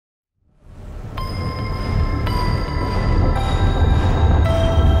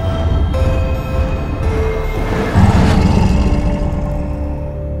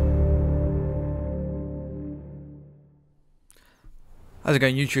How's it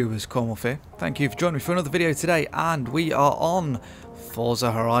going, YouTubers? Cornwolf here. Thank you for joining me for another video today, and we are on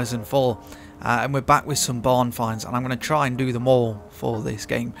Forza Horizon 4. And we're back with some barn finds, and I'm going to try and do them all for this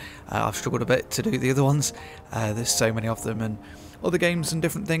game. I've struggled a bit to do the other ones. There's so many of them and other games and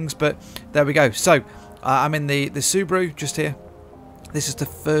different things, but there we go. So, I'm in the Subaru just here. This is the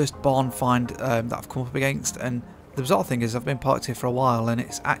first barn find that I've come up against, and the bizarre thing is I've been parked here for a while and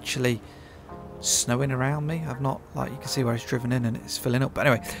it's actually snowing around me. I've not, like, you can see where it's driven in and it's filling up. But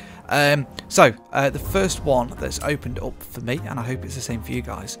anyway, the first one that's opened up for me, and I hope it's the same for you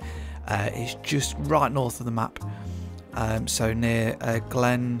guys, is just right north of the map. So near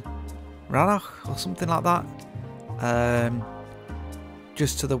Glen Rannoch or something like that.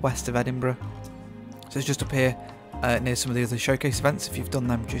 Just to the west of Edinburgh. So it's just up here near some of the other showcase events, if you've done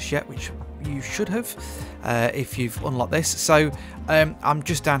them just yet, which you should have if you've unlocked this. So I'm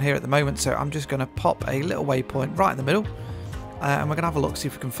just down here at the moment, so I'm just going to pop a little waypoint right in the middle, and we're going to have a look, see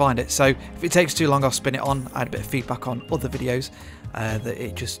if we can find it. So if it takes too long, I'll spin it on. I had a bit of feedback on other videos that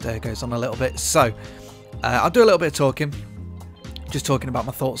it just goes on a little bit. So I'll do a little bit of talking, just talking about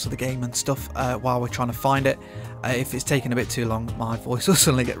my thoughts of the game and stuff while we're trying to find it. If it's taking a bit too long, my voice will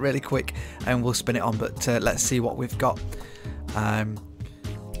suddenly get really quick and we'll spin it on, but let's see what we've got.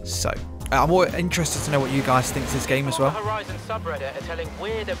 I'm more interested to know what you guys think of this game as well. Forza Horizon subreddit are telling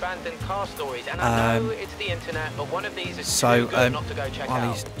weird abandoned car stories, and I know it's the internet, but one of these is too good not to go check while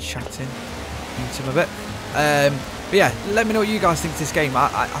out. he's chatting, mute him a bit. But yeah, let me know what you guys think of this game.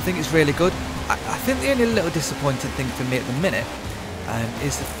 I think it's really good. I think the only little disappointing thing for me at the minute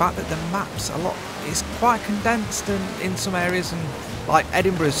is the fact that the map's it's quite condensed and in some areas, and like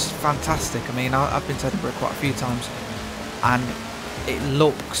Edinburgh's fantastic. I mean, I've been to Edinburgh quite a few times, and it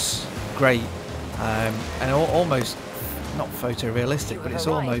looks great, and almost not photorealistic, but it's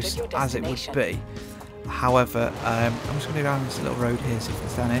almost as it would be. However, I'm just going to go down this little road here, see if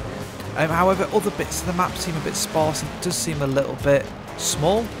it's down here. However, other bits of the map seem a bit sparse, and it does seem a little bit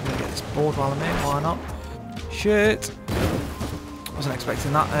small. I'm going to get this board while I'm here, why not? Shit! Wasn't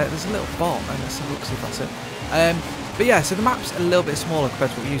expecting that. There's a little barn, and let's have a look, see if that's it. But yeah, so the map's a little bit smaller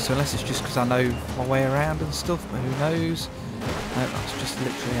compared to what we're used to, unless it's just because I know my way around and stuff, but who knows? That's just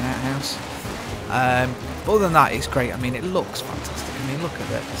literally an outhouse. But other than that, it's great. I mean, it looks fantastic. I mean, look at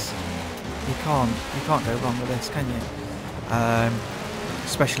this. You can't go wrong with this, can you?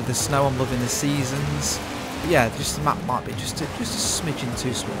 Especially the snow. I'm loving the seasons. But yeah, just the map might be just a smidgen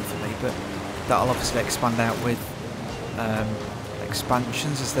too small for me, but that'll obviously expand out with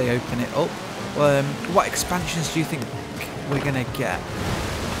expansions as they open it up. What expansions do you think we're gonna get? Do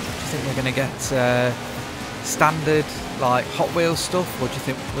you think we're gonna get standard like Hot Wheels stuff, or do you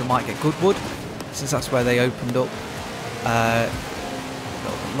think we might get Goodwood, since that's where they opened up the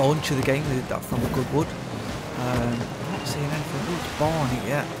launch of the game, they did that from Goodwood. I'm not seeing anything good barney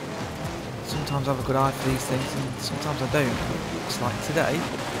yet. Sometimes I have a good eye for these things and sometimes I don't. It looks like today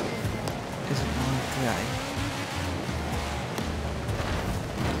isn't my day.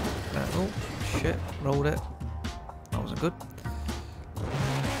 Oh shit, rolled it. That wasn't good.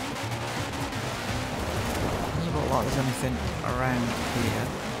 Doesn't look like there's anything around here.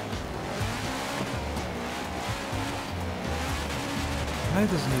 I know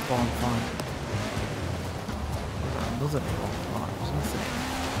there's a new barn find. Another new barn find. There's nothing.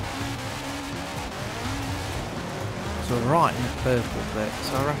 So we're right in the purple bit,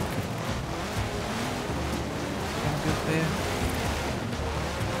 so I reckon. Anything good there?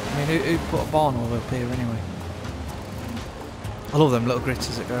 I mean, who put a barn all up here anyway? I love them little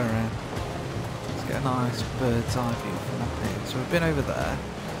gritters that go around. Let's get a nice bird's eye view from up here. So we've been over there.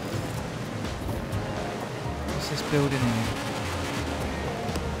 What's this building here?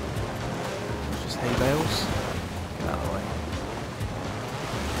 It's just hay bales. Get out of the way.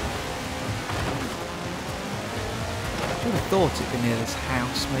 I should have thought it'd be near this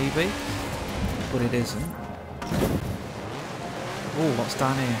house maybe, but it isn't. Oh, what's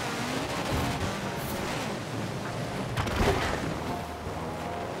down here?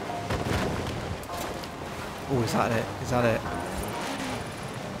 Oh, is that it? Is that it?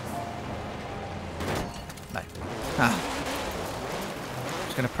 No. I'm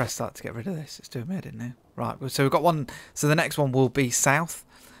just going to press that to get rid of this. It's doing me, didn't it? Right, so we've got one. So the next one will be south,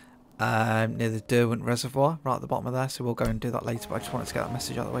 near the Derwent Reservoir, right at the bottom of there. So we'll go and do that later, but I just wanted to get that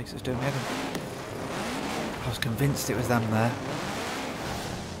message out of the way because it's doing me head in. I was convinced it was them there.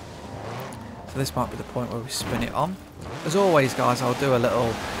 So this might be the point where we spin it on. As always, guys, I'll do a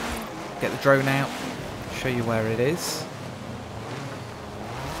little, get the drone out, show you where it is.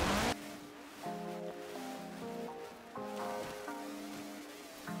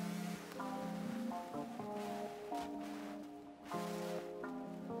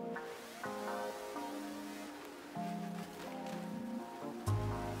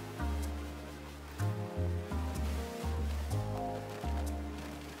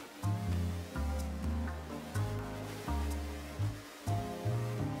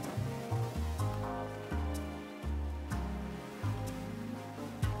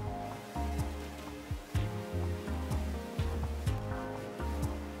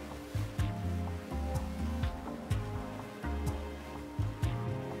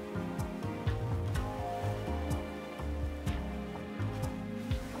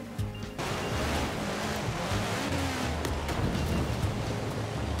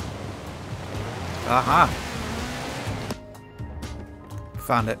 Aha!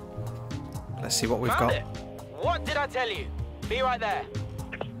 Found it. Let's see what we've got. It. What did I tell you? Be right there.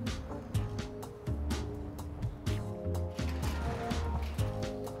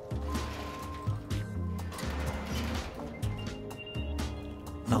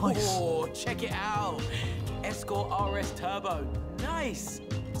 Nice. Oh, check it out. Escort RS Turbo. Nice.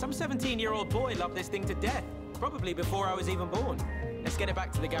 Some 17-year-old boy loved this thing to death. Probably before I was even born. Let's get it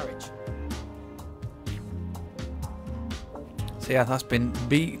back to the garage. So yeah, that's been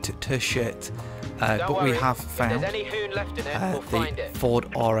beat to shit. But we have found any hoon left in it, we'll find the it. Ford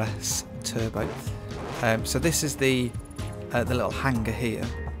RS Turbo. So this is the little hangar here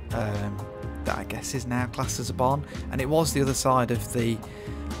that I guess is now classed as a barn, and it was the other side of the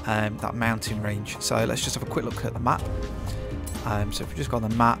that mountain range. So let's just have a quick look at the map. So if we just go on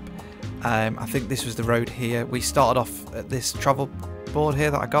the map, I think this was the road here. We started off at this travel board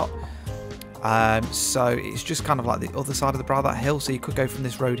here that I got. So it's just kind of like the other side of the brow of that hill. So you could go from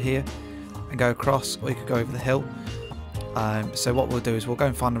this road here and go across, or you could go over the hill. So what we'll do is we'll go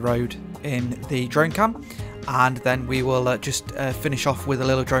and find the road in the drone cam, and then we will just finish off with a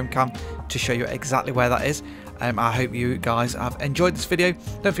little drone cam to show you exactly where that is. I hope you guys have enjoyed this video.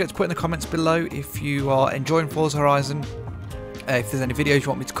 Don't forget to put in the comments below if you are enjoying Forza Horizon. If there's any videos you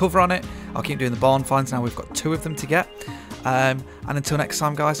want me to cover on it, I'll keep doing the barn finds. Now we've got 2 of them to get. And until next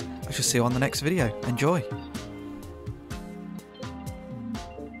time, guys, I shall see you on the next video. Enjoy.